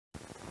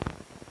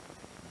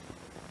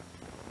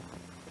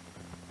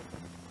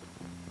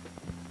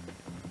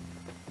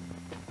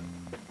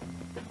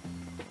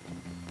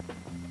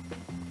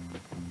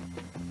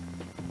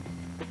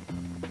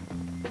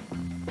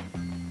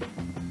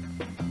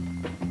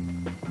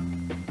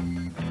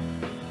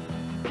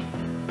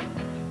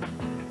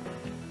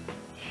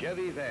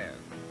Chevy Vans.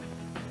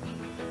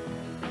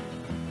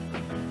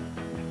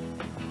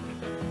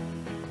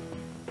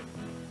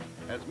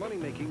 As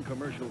money-making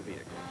commercial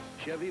vehicles,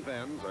 Chevy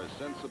Vans are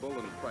sensible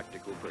and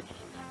practical purchases.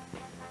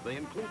 They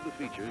include the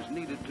features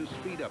needed to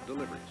speed up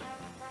deliveries,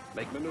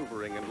 make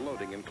maneuvering and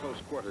loading in close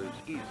quarters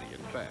easy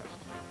and fast,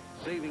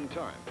 saving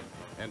time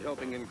and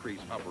helping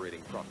increase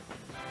operating profit.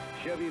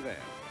 Chevy Van,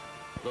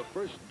 the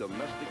first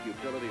domestic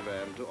utility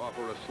van to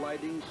offer a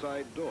sliding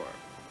side door,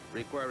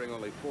 requiring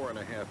only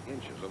 4.5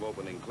 inches of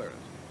opening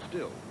clearance,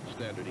 still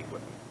standard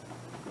equipment.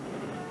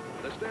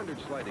 The standard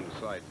sliding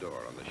side door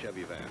on the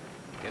Chevy Van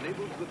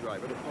enables the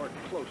driver to park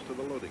close to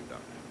the loading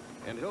dock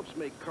and helps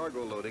make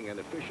cargo loading an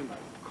efficient,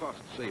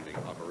 cost-saving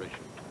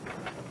operation.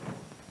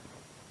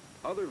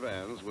 Other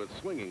vans with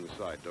swinging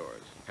side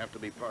doors have to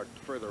be parked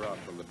further out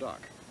from the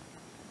dock,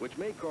 which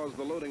may cause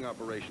the loading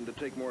operation to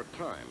take more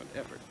time and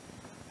effort.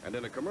 And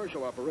in a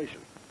commercial operation,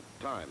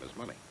 time is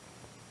money.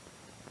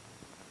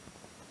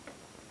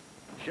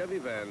 Chevy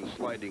Van's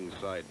sliding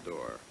side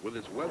door, with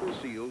its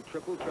weather-sealed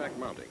triple-track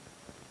mounting,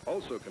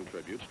 also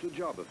contributes to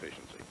job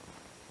efficiency.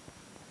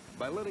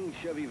 By letting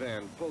Chevy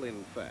Van pull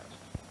in fast,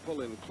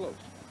 pull in close,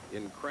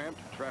 in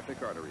cramped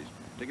traffic arteries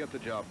to get the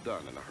job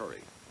done in a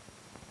hurry.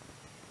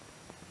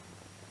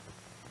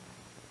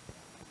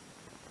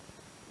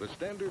 The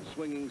standard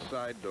swinging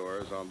side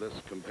doors on this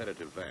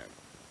competitive van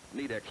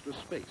need extra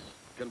space,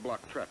 can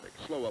block traffic,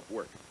 slow up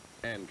work,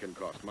 and can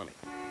cost money.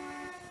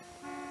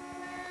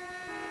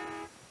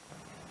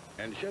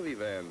 And Chevy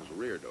Van's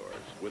rear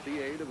doors, with the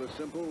aid of a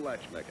simple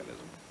latch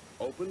mechanism,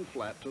 open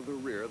flat to the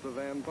rear of the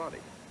van body,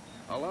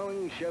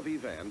 allowing Chevy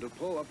Van to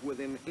pull up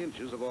within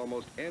inches of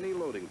almost any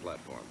loading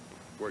platform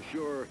for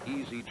sure,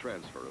 easy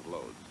transfer of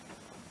loads.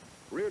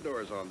 Rear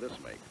doors on this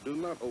make do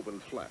not open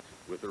flat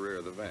with the rear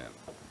of the van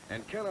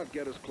and cannot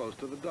get as close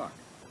to the dock.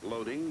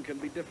 Loading can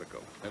be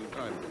difficult and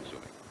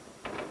time-consuming.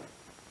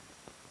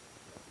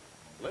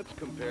 Let's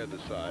compare the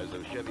size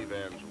of Chevy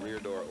Van's rear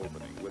door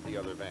opening with the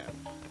other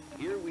vans.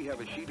 Here we have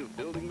a sheet of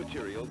building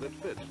material that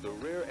fits the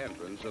rear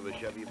entrance of a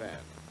Chevy Van.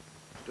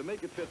 To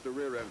make it fit the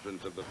rear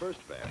entrance of the first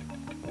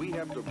van, we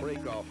have to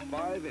break off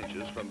 5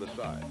 inches from the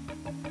side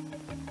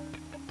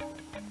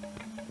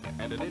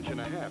and 1.5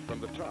 inches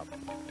from the top.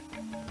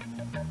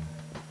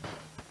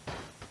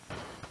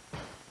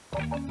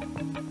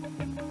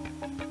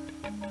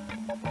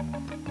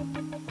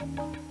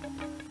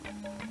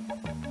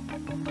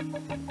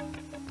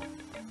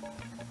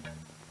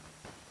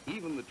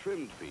 Even the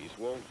trimmed piece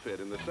won't fit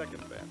in the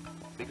second van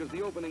because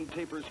the opening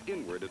tapers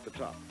inward at the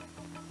top.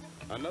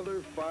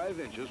 Another 5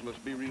 inches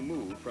must be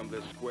removed from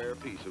this square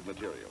piece of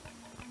material.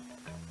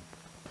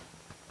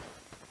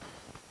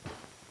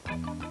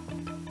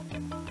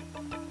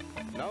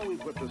 Now we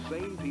put the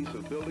same piece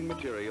of building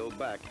material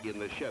back in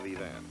the Chevy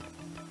Van.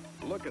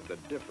 Look at the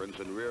difference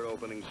in rear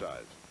opening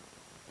size.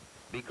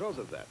 Because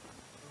of that,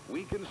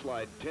 we can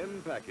slide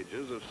 10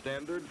 packages of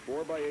standard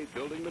 4x8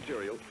 building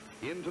material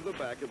into the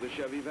back of the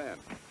Chevy Van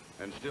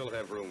and still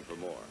have room for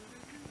more.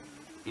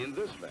 In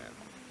this van,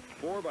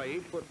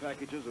 4x8-foot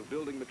packages of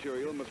building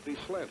material must be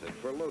slanted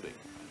for loading.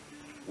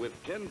 With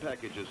 10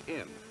 packages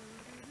in,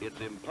 it's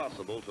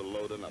impossible to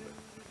load another.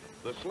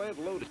 The slant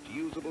load is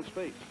usable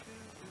space.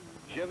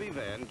 Chevy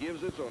Van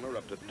gives its owner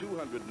up to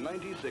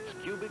 296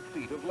 cubic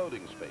feet of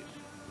loading space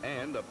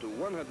and up to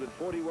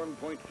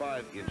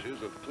 141.5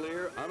 inches of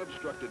clear,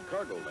 unobstructed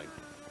cargo length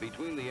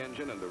between the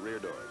engine and the rear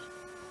doors.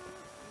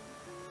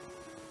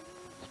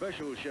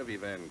 Special Chevy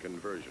Van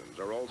conversions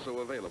are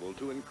also available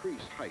to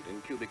increase height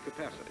and cubic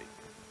capacity.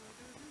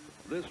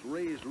 This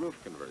raised roof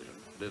conversion,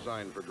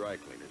 designed for dry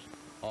cleaners,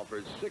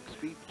 offers 6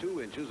 feet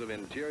 2 inches of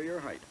interior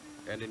height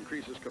and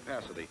increases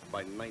capacity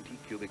by 90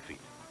 cubic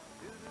feet.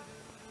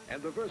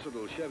 And the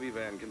versatile Chevy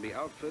Van can be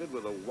outfitted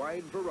with a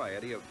wide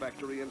variety of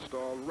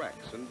factory-installed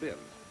racks and bins,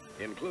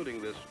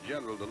 including this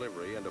general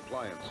delivery and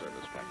appliance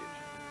service package.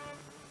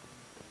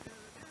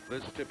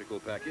 This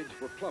typical package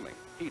for plumbing,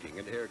 heating,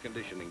 and air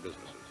conditioning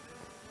businesses.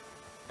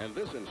 And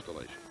this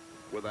installation,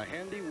 with a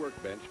handy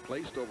workbench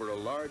placed over a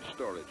large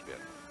storage bin,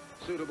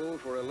 suitable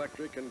for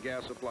electric and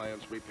gas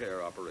appliance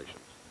repair operations.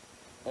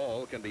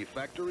 All can be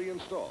factory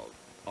installed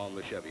on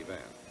the Chevy Van.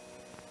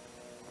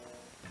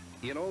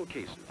 In all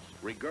cases,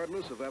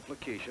 regardless of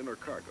application or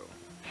cargo,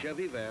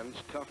 Chevy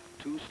Van's tough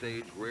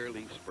 2-stage rear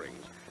leaf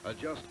springs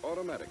adjust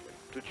automatically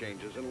to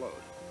changes in load.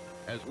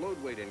 As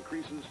load weight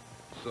increases,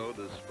 so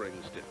does spring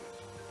stiffness.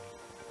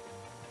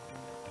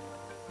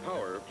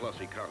 Power plus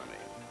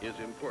economy is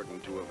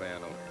important to a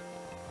van owner.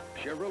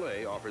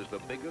 Chevrolet offers the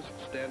biggest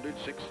standard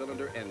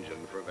 6-cylinder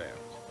engine for vans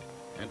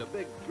and a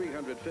big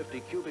 350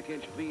 cubic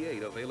inch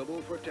V8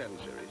 available for 10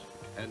 series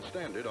and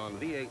standard on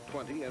V8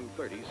 20 and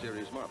 30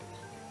 series models.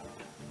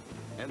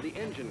 And the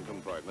engine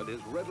compartment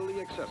is readily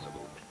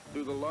accessible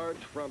through the large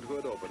front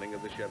hood opening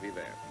of the Chevy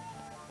Van,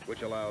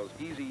 which allows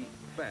easy,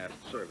 fast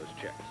service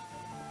checks.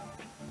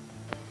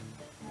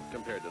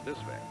 Compared to this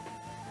van,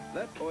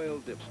 that oil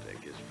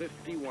dipstick is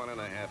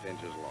 51.5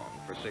 inches long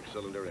for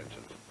 6-cylinder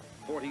engines,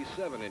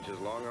 47 inches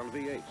long on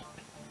V8s,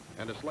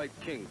 and a slight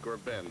kink or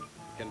bend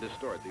can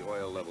distort the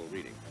oil level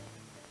reading.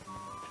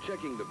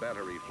 Checking the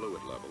battery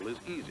fluid level is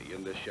easy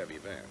in this Chevy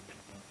van.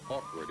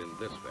 Awkward in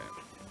this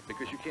van,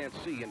 because you can't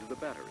see into the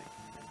battery.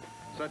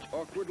 Such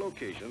awkward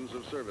locations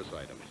of service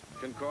items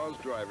can cause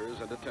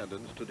drivers and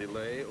attendants to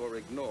delay or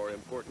ignore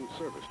important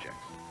service checks.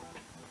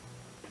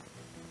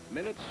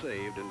 Minutes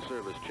saved in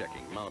service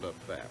checking mount up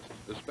fast,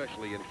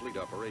 especially in fleet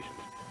operations,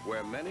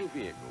 where many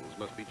vehicles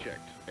must be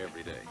checked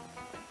every day.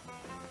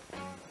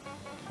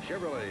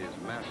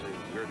 Chevrolet's massive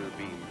girder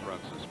beam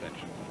front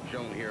suspension,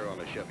 shown here on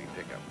a Chevy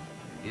pickup,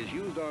 is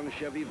used on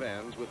Chevy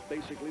Vans with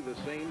basically the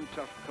same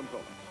tough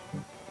components,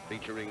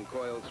 featuring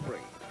coiled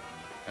springs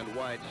and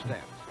wide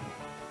stands,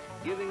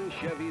 giving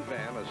Chevy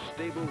Van a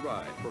stable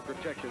ride for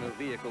protection of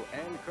vehicle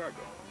and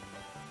cargo,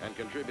 and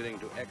contributing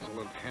to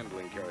excellent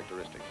handling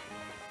characteristics.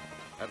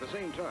 At the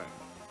same time,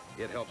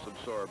 it helps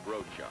absorb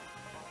road shock.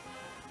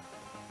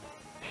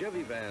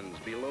 Chevy Van's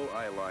below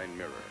eye-line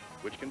mirror,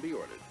 which can be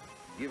ordered,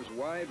 gives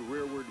wide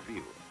rearward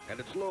view, and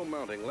its low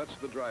mounting lets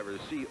the driver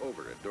see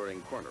over it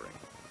during cornering.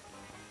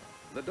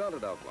 The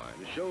dotted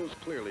outline shows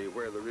clearly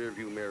where the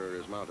rearview mirror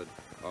is mounted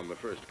on the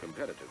first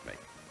competitive make.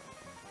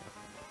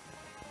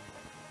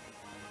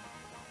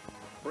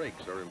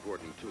 Brakes are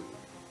important too.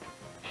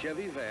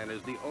 Chevy Van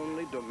is the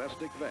only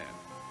domestic van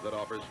that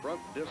offers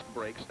front disc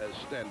brakes as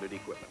standard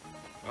equipment.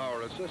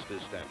 Power assist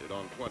is standard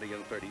on 20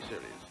 and 30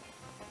 series.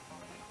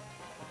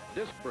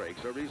 Disc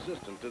brakes are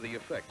resistant to the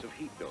effects of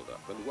heat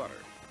buildup and water.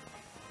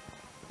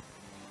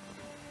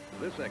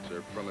 This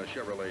excerpt from a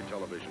Chevrolet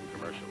television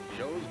commercial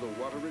shows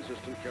the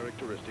water-resistant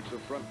characteristics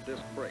of front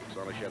disc brakes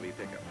on a Chevy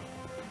pickup.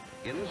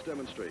 In this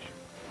demonstration,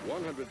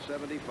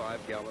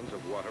 175 gallons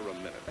of water a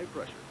minute, high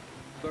pressure,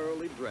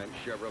 thoroughly drench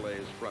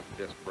Chevrolet's front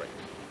disc brakes.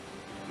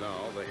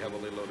 Now, the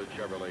heavily loaded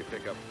Chevrolet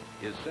pickup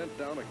is sent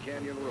down a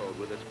canyon road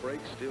with its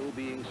brakes still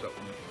being soaked.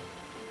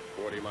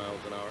 40 miles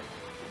an hour,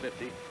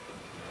 50,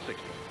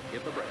 60.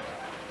 Hit the brakes.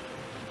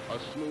 A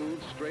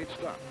smooth, straight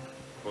stop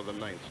for the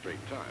 9th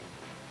straight time.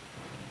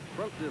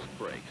 Front disc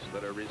brakes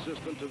that are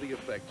resistant to the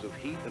effects of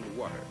heat and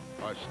water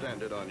are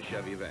standard on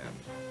Chevy Vans.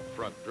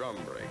 Front drum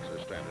brakes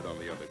are standard on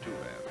the other two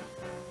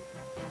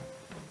vans.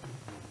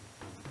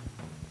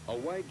 A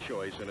wide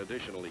choice in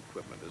additional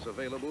equipment is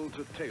available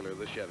to tailor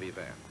the Chevy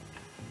Van,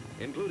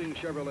 including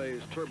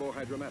Chevrolet's turbo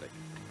hydromatic,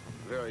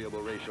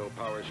 variable ratio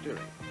power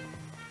steering,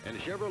 and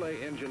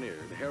Chevrolet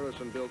engineered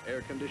Harrison-built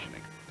air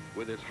conditioning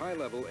with its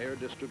high-level air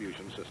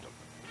distribution system.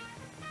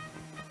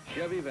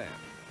 Chevy Van,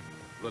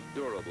 the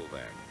durable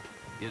van,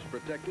 is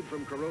protected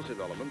from corrosive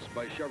elements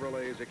by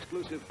Chevrolet's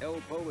exclusive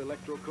Elpo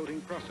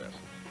electrocoating process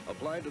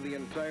applied to the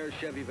entire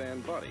Chevy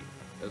Van body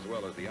as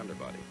well as the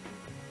underbody.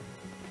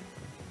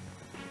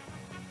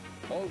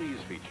 All these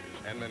features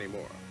and many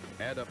more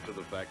add up to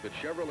the fact that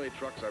Chevrolet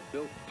trucks are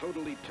built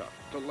totally tough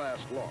to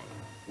last long,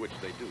 which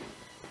they do.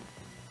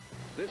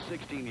 This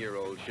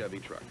 16-year-old Chevy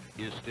truck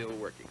is still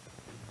working.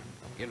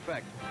 In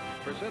fact,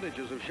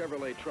 percentages of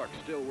Chevrolet trucks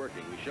still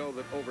working show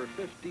that over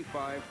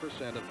 55%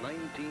 of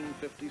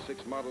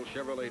 1956 model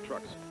Chevrolet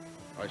trucks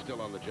are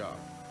still on the job,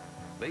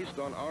 based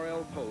on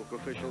R.L. Polk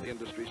official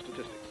industry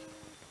statistics.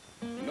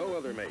 No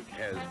other make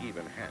has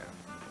even half.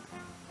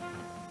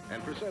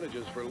 And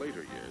percentages for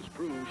later years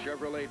prove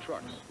Chevrolet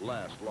trucks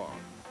last long.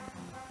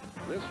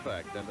 This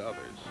fact and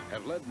others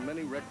have led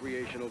many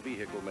recreational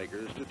vehicle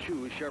makers to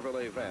choose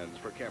Chevrolet Vans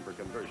for camper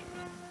conversions.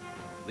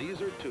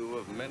 These are two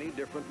of many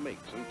different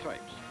makes and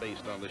types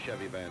based on the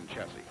Chevy Van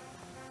chassis.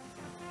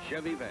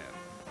 Chevy Van,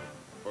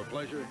 for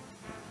pleasure,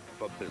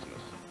 for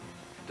business.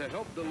 To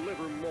help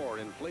deliver more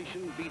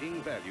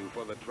inflation-beating value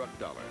for the truck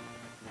dollar.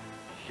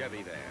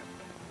 Chevy Van,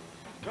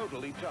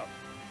 totally tough,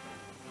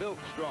 built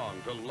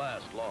strong to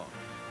last long.